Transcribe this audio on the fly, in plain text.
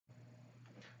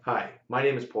Hi, my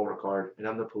name is Paul Ricard, and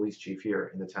I'm the police chief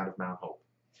here in the town of Mount Hope.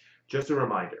 Just a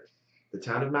reminder, the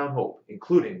town of Mount Hope,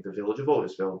 including the village of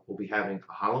Otisville, will be having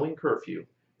a Halloween curfew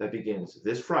that begins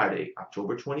this Friday,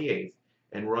 October 28th,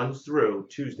 and runs through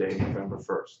Tuesday, November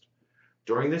 1st.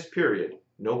 During this period,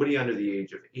 nobody under the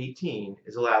age of 18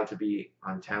 is allowed to be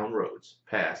on town roads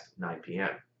past 9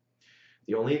 p.m.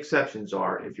 The only exceptions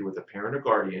are if you're with a parent or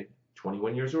guardian,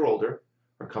 21 years or older,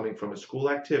 are coming from a school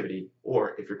activity,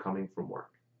 or if you're coming from work.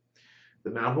 The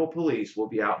Mount Hope Police will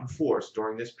be out in force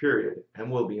during this period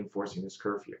and will be enforcing this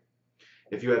curfew.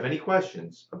 If you have any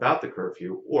questions about the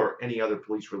curfew or any other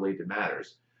police-related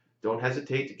matters, don't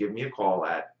hesitate to give me a call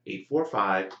at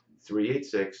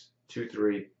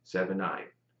 845-386-2379.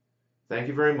 Thank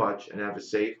you very much and have a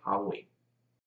safe Halloween.